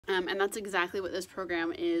And that's exactly what this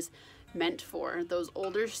program is meant for, those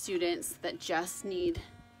older students that just need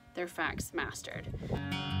their facts mastered.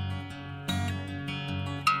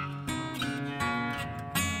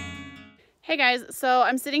 Hey guys, so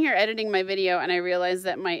I'm sitting here editing my video and I realized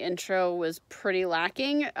that my intro was pretty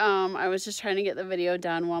lacking. I was just trying to get the video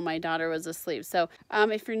done while my daughter was asleep. So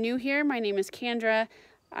if you're new here, my name is Kendra.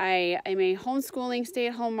 I am a homeschooling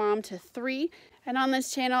stay-at-home mom to 3. And on this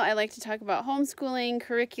channel, I like to talk about homeschooling,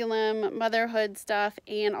 curriculum, motherhood stuff,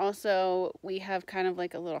 and also we have kind of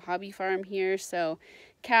like a little hobby farm here, so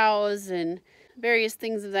cows and various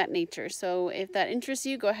things of that nature. So if that interests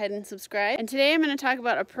you, go ahead and subscribe. And today I'm going to talk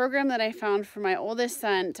about a program that I found for my oldest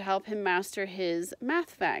son to help him master his math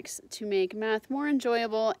facts, to make math more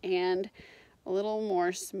enjoyable and a little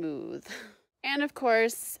more smooth. And of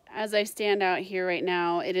course, as I stand out here right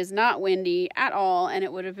now, it is not windy at all, and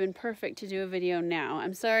it would have been perfect to do a video now.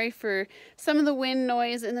 I'm sorry for some of the wind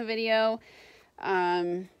noise in the video.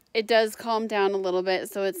 It does calm down a little bit,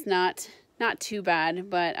 so it's not too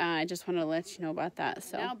bad, but I just wanted to let you know about that.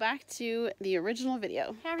 So now back to the original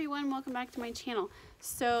video. Hey everyone, welcome back to my channel.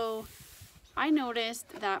 So I noticed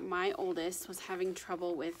that my oldest was having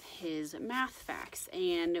trouble with his math facts,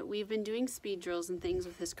 and we've been doing speed drills and things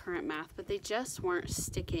with his current math, but they just weren't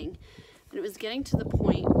sticking. And it was getting to the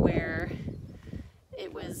point where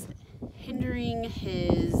it was hindering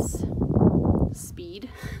his speed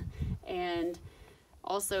and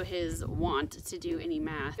also his want to do any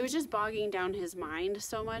math. It was just bogging down his mind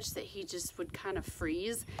so much that he just would kind of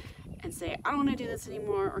freeze and say, I don't want to do this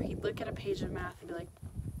anymore, or he'd look at a page of math and be like,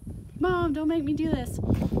 Mom, don't make me do this.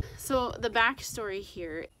 So the backstory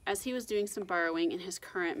here, as he was doing some borrowing in his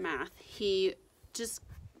current math, he just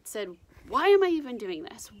said, why am I even doing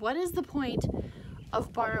this? What is the point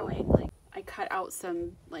of borrowing? Like, I cut out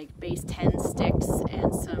some like base 10 sticks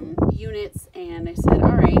and some units, and I said,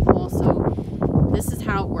 all right, well, so this is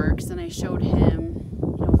how it works. And I showed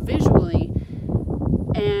him, visually,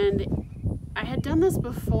 and I had done this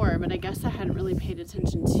before, but I guess I hadn't really paid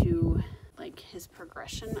attention to like his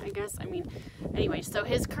progression, I guess. I mean, anyway, so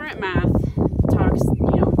his current math talks,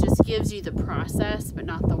 just gives you the process, but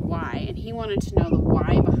not the why. And he wanted to know the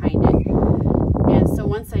why behind it. And so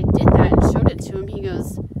once I did that and showed it to him, he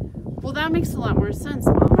goes, well, that makes a lot more sense,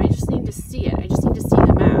 Mom. I just need to see it. I just need to see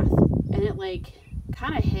the math. And it like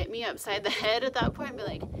kind of hit me upside the head at that point. Be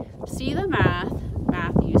like, see the math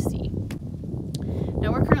you see.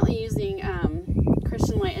 Now we're currently using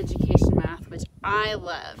Christian Light Education math, which I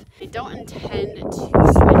love. I don't intend to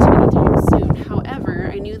switch anytime soon. However,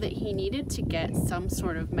 I knew that he needed to get some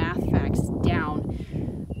sort of math facts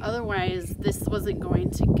down. Otherwise, this wasn't going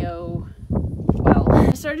to go well.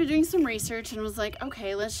 I started doing some research and was like,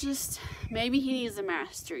 okay, maybe he needs a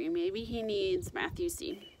mastery. Maybe he needs Math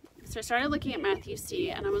UC. So I started looking at Math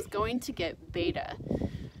UC, and I was going to get beta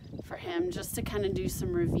for him just to kind of do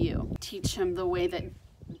some review. Teach him the way that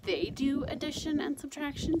they do addition and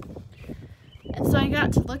subtraction. And so I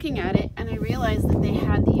got to looking at it, and I realized that they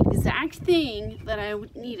had the exact thing that I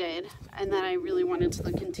needed and that I really wanted to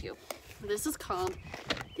look into. This is called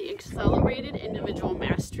the Accelerated Individual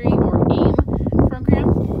Mastery, or AIM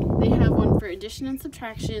program. They have one for addition and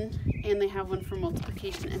subtraction, and they have one for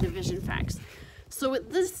multiplication and division facts. So what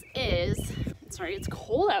this is, sorry, it's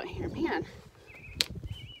cold out here, man.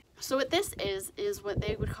 So what this is what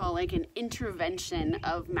they would call like an intervention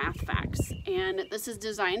of math facts. And this is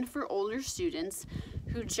designed for older students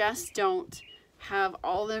who just don't have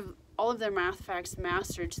all of their math facts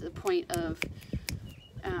mastered to the point of,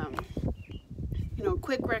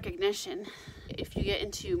 quick recognition. If you get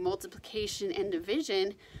into multiplication and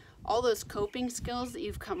division, all those coping skills that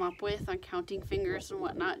you've come up with on counting fingers and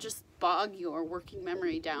whatnot just bog your working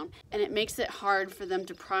memory down, and it makes it hard for them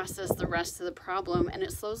to process the rest of the problem, and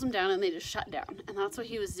it slows them down and they just shut down. And that's what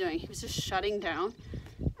he was doing. He was just shutting down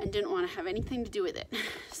and didn't want to have anything to do with it.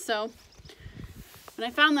 So when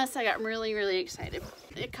I found this, I got really, really excited.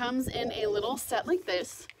 It comes in a little set like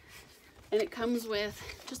this, and it comes with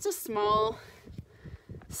just a small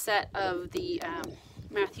set of the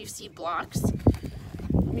Math UC blocks.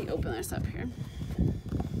 Let me open this up here.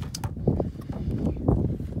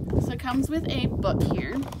 So it comes with a book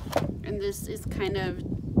here, and this is kind of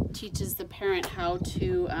teaches the parent how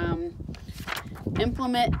to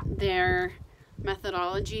implement their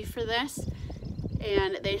methodology for this.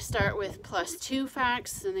 And they start with +2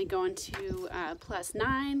 facts, and they go into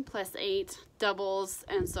 +9, +8, doubles,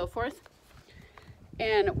 and so forth.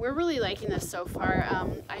 And we're really liking this so far.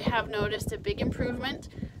 I have noticed a big improvement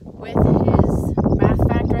with his math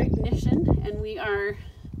fact recognition, and we are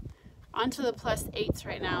onto the +8s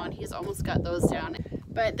right now, and he's almost got those down.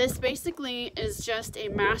 But this basically is just a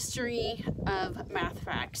mastery of math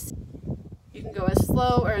facts. You can go as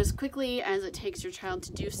slow or as quickly as it takes your child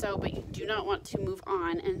to do so, but you do not want to move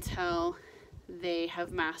on until they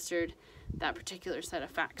have mastered that particular set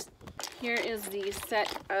of facts. Here is the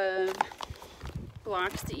set of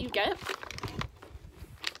blocks that you get.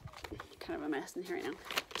 Kind of a mess in here right now.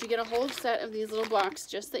 You get a whole set of these little blocks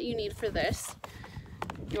just that you need for this.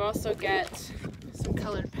 You also get some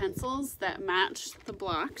colored pencils that match the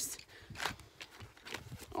blocks.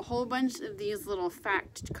 A whole bunch of these little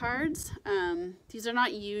fact cards. These are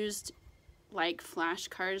not used like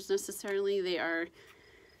flashcards necessarily. They are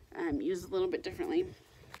used a little bit differently.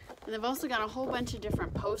 And they've also got a whole bunch of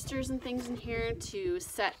different posters and things in here to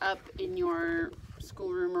set up in your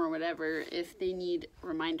schoolroom or whatever if they need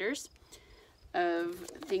reminders of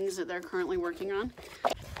things that they're currently working on.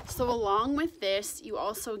 So along with this, you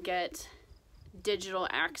also get digital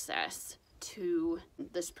access to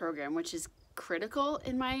this program, which is critical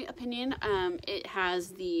in my opinion. It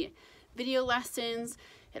has the video lessons.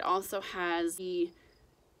 It also has the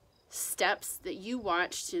steps that you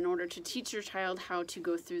watched in order to teach your child how to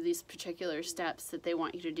go through these particular steps that they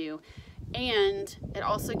want you to do. And it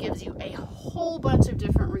also gives you a whole bunch of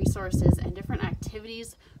different resources and different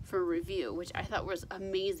activities for review, which I thought was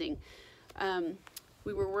amazing.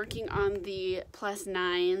 We were working on the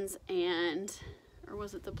 +9s and, or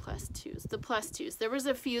was it the +2s? The +2s. There was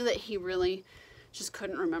a few that he really just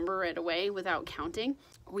couldn't remember right away without counting.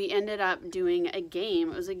 We ended up doing a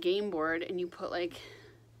game. It was a game board, and you put like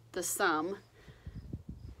the sum,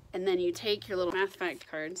 and then you take your little math fact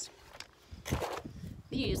cards that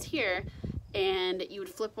you use here, and you would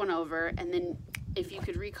flip one over, and then if you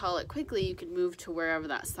could recall it quickly, you could move to wherever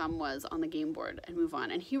that sum was on the game board and move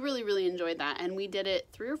on. And he really, really enjoyed that. And we did it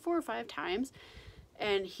 3 or 4 or 5 times,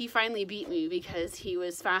 and he finally beat me because he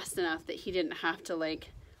was fast enough that he didn't have to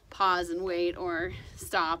like pause and wait or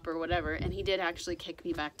stop or whatever. And he did actually kick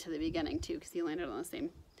me back to the beginning too, because he landed on the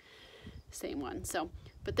same one. So,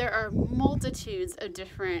 but there are multitudes of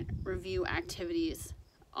different review activities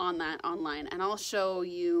on that online, and I'll show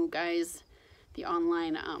you guys the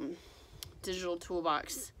online digital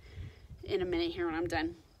toolbox in a minute here when I'm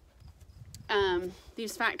done.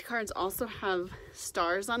 These fact cards also have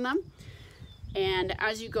stars on them, and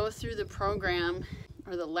as you go through the program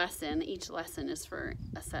or the lesson, each lesson is for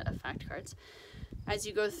a set of fact cards. As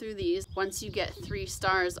you go through these, once you get 3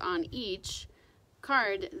 stars on each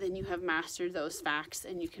card, then you have mastered those facts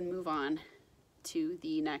and you can move on to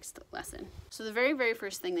the next lesson. So the very, very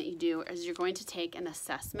first thing that you do is you're going to take an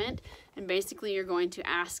assessment, and basically you're going to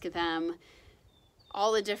ask them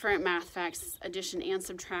all the different math facts, addition and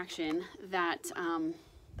subtraction, that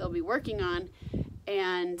they'll be working on,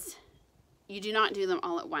 and you do not do them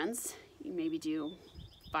all at once. You maybe do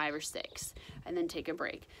 5 or 6 and then take a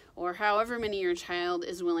break, or however many your child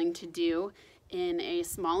is willing to do in a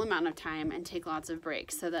small amount of time and take lots of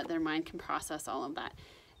breaks so that their mind can process all of that.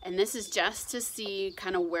 And this is just to see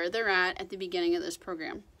kind of where they're at the beginning of this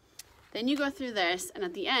program. Then you go through this, and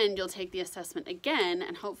at the end you'll take the assessment again,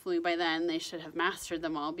 and hopefully by then they should have mastered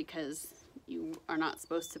them all, because you are not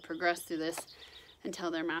supposed to progress through this until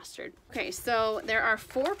they're mastered. Okay, so there are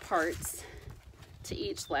 4 parts to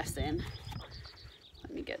each lesson.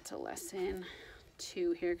 Let me get to lesson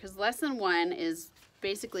 2 here, because lesson 1 is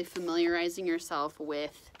basically familiarizing yourself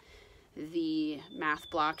with the math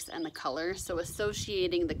blocks and the color, so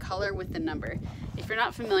associating the color with the number. If you're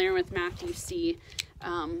not familiar with math, you see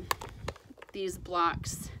these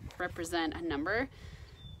blocks represent a number.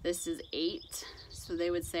 This is 8, so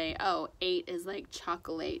they would say, oh, 8 is like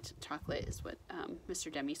chocolate. Chocolate is what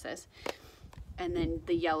Mr. Demi says. And then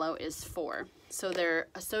the yellow is 4. So they're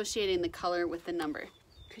associating the color with the number.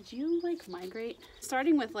 Could you like migrate?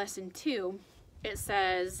 Starting with lesson 2, it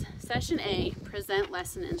says, Session A, present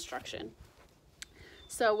lesson instruction.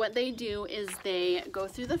 So what they do is they go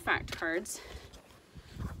through the fact cards,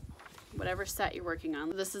 whatever set you're working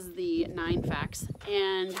on. This is the 9 facts,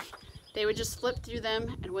 and they would just flip through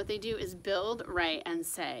them, and what they do is build, write, and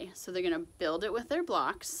say. So they're gonna build it with their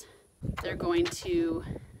blocks, they're going to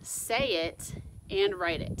say it and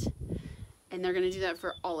write it, and they're gonna do that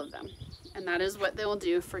for all of them. And that is what they'll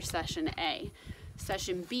do for session A.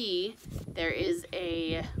 Session B, there is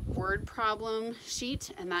a word problem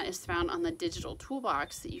sheet, and that is found on the digital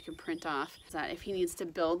toolbox that you can print off. That if he needs to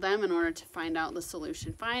build them in order to find out the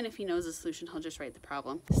solution, fine. If he knows the solution, he'll just write the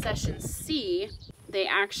problem. Session C, they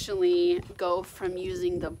actually go from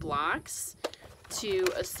using the blocks to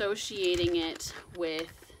associating it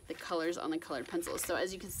with the colors on the colored pencils. So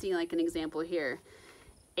as you can see, like an example here,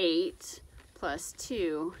 8 plus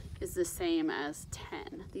 2 is the same as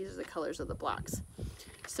 10. These are the colors of the blocks.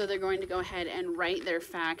 So they're going to go ahead and write their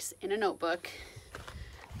facts in a notebook.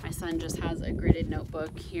 My son just has a gridded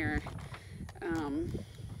notebook here.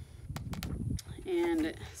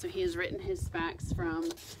 And so he has written his facts from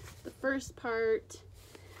the first part,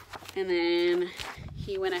 and then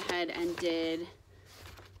he went ahead and did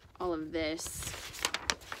all of this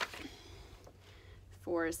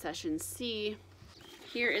for session C.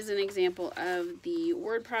 Here is an example of the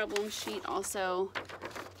word problem sheet also.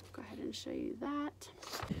 Go ahead and show you that.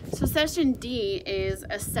 So session D is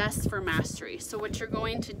assess for mastery. So what you're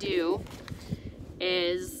going to do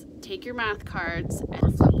is take your math cards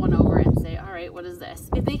and flip one over and say, all right, what is this?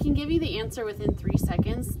 If they can give you the answer within 3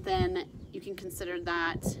 seconds, then you can consider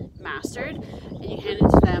that mastered, and you hand it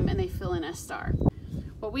to them and they fill in a star.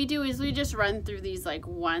 What we do is we just run through these like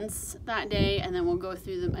once that day, and then we'll go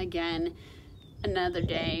through them again another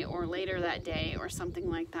day or later that day or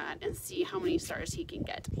something like that, and see how many stars he can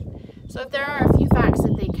get. So if there are a few facts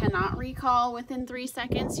that they cannot recall within 3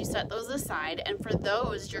 seconds, you set those aside, and for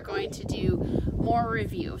those you're going to do more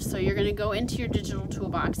review. So you're going to go into your digital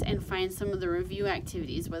toolbox and find some of the review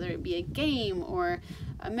activities, whether it be a game or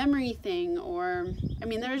a memory thing, or I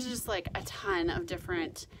mean there's just like a ton of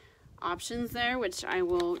different options there, which I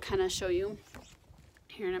will kind of show you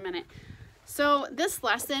here in a minute. So this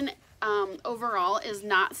lesson overall is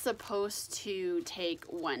not supposed to take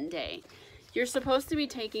one day. You're supposed to be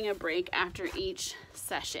taking a break after each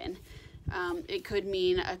session. It could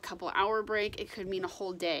mean a couple hour break, it could mean a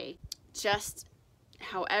whole day. Just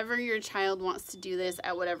however your child wants to do this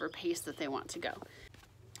at whatever pace that they want to go.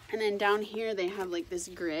 And then down here they have like this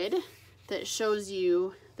grid that shows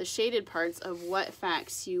you the shaded parts of what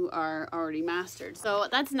facts you are already mastered. So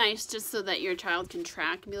that's nice, just so that your child can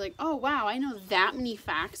track and be like, oh wow, I know that many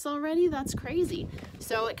facts already, that's crazy.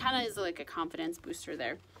 So it kind of is like a confidence booster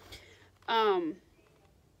there.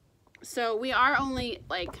 So we are only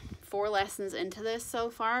like 4 lessons into this so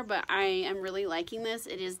far, but I am really liking this.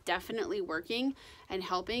 It is definitely working and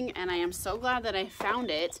helping, and I am so glad that I found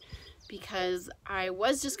it, because I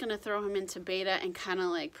was just going to throw him into beta and kind of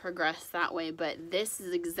like progress that way, but this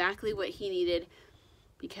is exactly what he needed,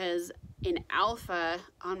 because in alpha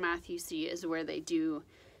on Math UC is where they do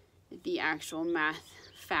the actual math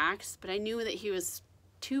facts, but I knew that he was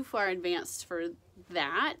too far advanced for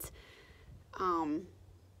that,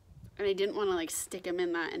 and I didn't want to like stick him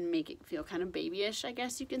in that and make it feel kind of babyish, I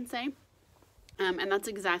guess you can say. And that's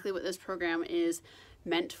exactly what this program is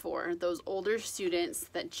meant for, those older students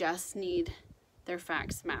that just need their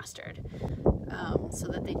facts mastered, so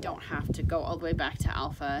that they don't have to go all the way back to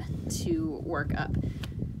alpha to work up.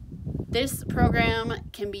 This program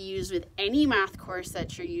can be used with any math course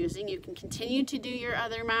that you're using. You can continue to do your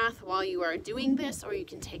other math while you are doing this, or you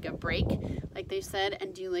can take a break, like they said,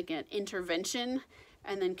 and do like an intervention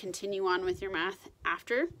and then continue on with your math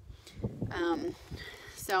after.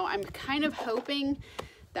 So I'm kind of hoping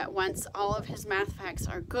that once all of his math facts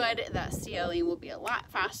are good, that CLE will be a lot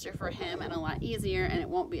faster for him and a lot easier, and it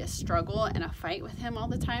won't be a struggle and a fight with him all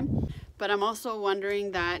the time. But I'm also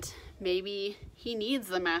wondering that maybe he needs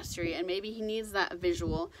the mastery, and maybe he needs that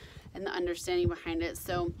visual and the understanding behind it.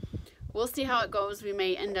 So we'll see how it goes. We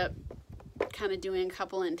may end up kind of doing a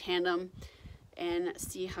couple in tandem and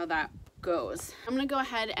see how that goes. I'm gonna go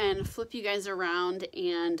ahead and flip you guys around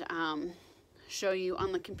and show you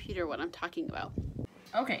on the computer what I'm talking about.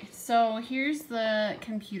 Okay, so here's the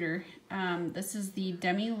computer. This is the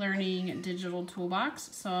Demi Learning Digital Toolbox.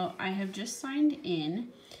 So I have just signed in,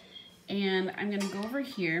 and I'm gonna go over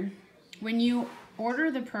here. When you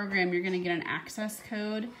order the program, you're gonna get an access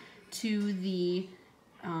code to the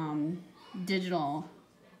digital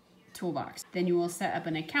toolbox. Then you will set up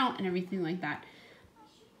an account and everything like that.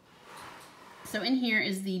 So in here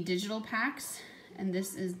is the digital packs, and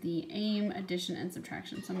this is the AIM addition and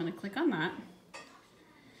subtraction. So I'm gonna click on that.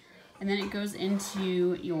 And then it goes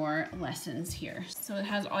into your lessons here. So it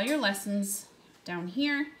has all your lessons down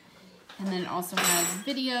here, and then it also has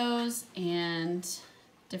videos and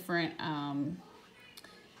different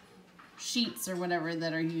sheets or whatever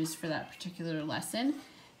that are used for that particular lesson.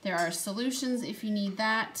 There are solutions if you need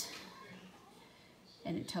that,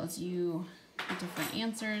 and it tells you the different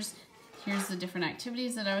answers. Here's the different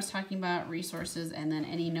activities that I was talking about, resources, and then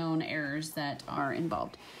any known errors that are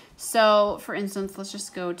involved. So for instance, let's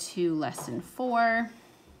just go to lesson 4.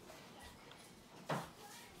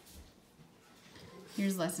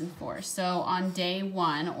 Here's lesson 4. So on day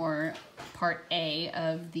 1, or part A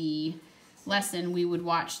of the lesson, we would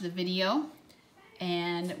watch the video,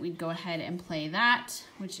 and we'd go ahead and play that,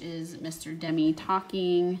 which is Mr. Demi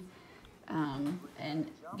talking and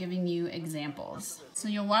giving you examples. So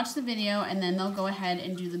you'll watch the video, and then they'll go ahead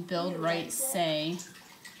and do the build, write, say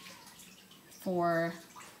for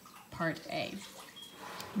part A.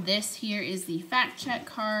 This here is the fact check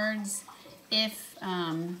cards. If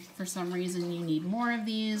for some reason you need more of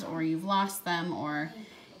these, or you've lost them, or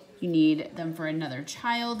you need them for another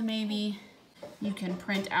child maybe, you can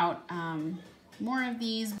print out more of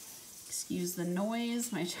these. Excuse the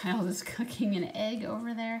noise, my child is cooking an egg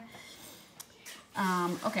over there.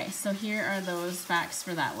 Okay, so here are those facts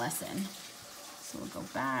for that lesson. So we'll go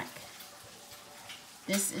back.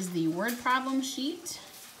 This is the word problem sheet.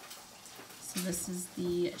 So this is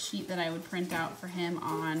the sheet that I would print out for him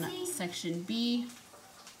on section B.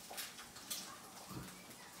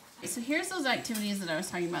 So here's those activities that I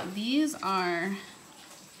was talking about. These are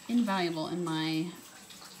invaluable in my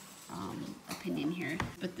opinion here,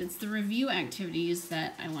 but it's the review activities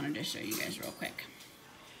that I wanted to show you guys real quick.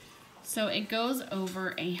 So it goes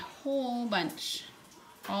over a whole bunch,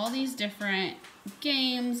 all these different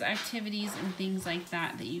games, activities, and things like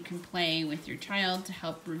that that you can play with your child to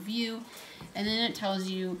help review, and then it tells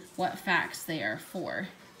you what facts they are for.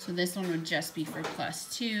 So this one would just be for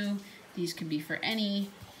 +2, these could be for any,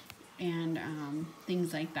 and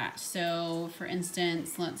things like that. So for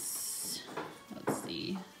instance, let's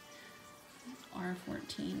see,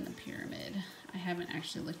 R14, the pyramid. I haven't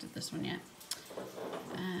actually looked at this one yet.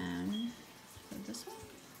 So this one.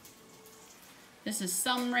 This is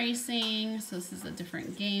sum racing, so this is a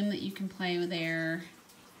different game that you can play with there.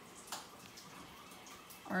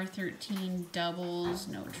 R13 doubles,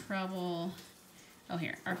 no trouble. Oh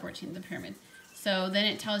here, R14, the pyramid. So then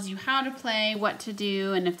it tells you how to play, what to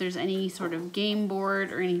do, and if there's any sort of game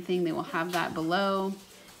board or anything, they will have that below.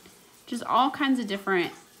 Just all kinds of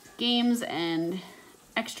different games and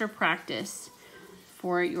extra practice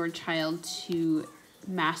for your child to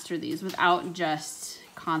master these without just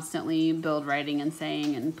constantly build, writing, and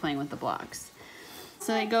saying and playing with the blocks.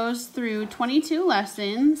 So it goes through 22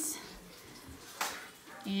 lessons,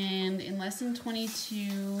 and in lesson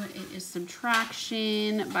 22 it is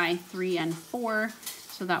subtraction by 3 and 4,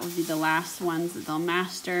 so that would be the last ones that they'll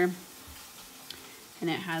master. And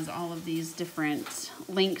it has all of these different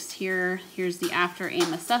links here. Here's the after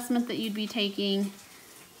aim assessment that you'd be taking,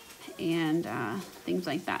 and things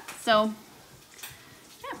like that. So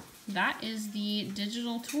yeah, that is the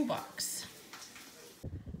digital toolbox.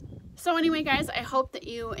 So anyway, guys, I hope that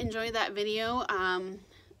you enjoyed that video.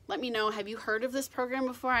 Let me know, have you heard of this program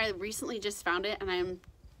before? I recently just found it, and I'm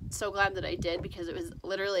so glad that I did, because it was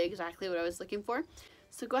literally exactly what I was looking for.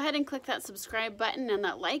 So go ahead and click that subscribe button and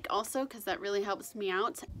that like also, because that really helps me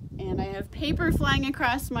out. And I have paper flying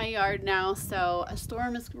across my yard now, so a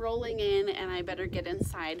storm is rolling in and I better get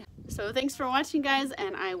inside. So thanks for watching, guys,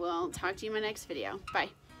 and I will talk to you in my next video. Bye.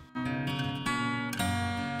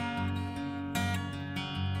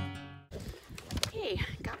 Okay,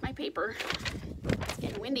 got my paper. It's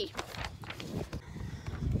getting windy.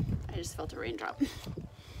 I just felt a raindrop.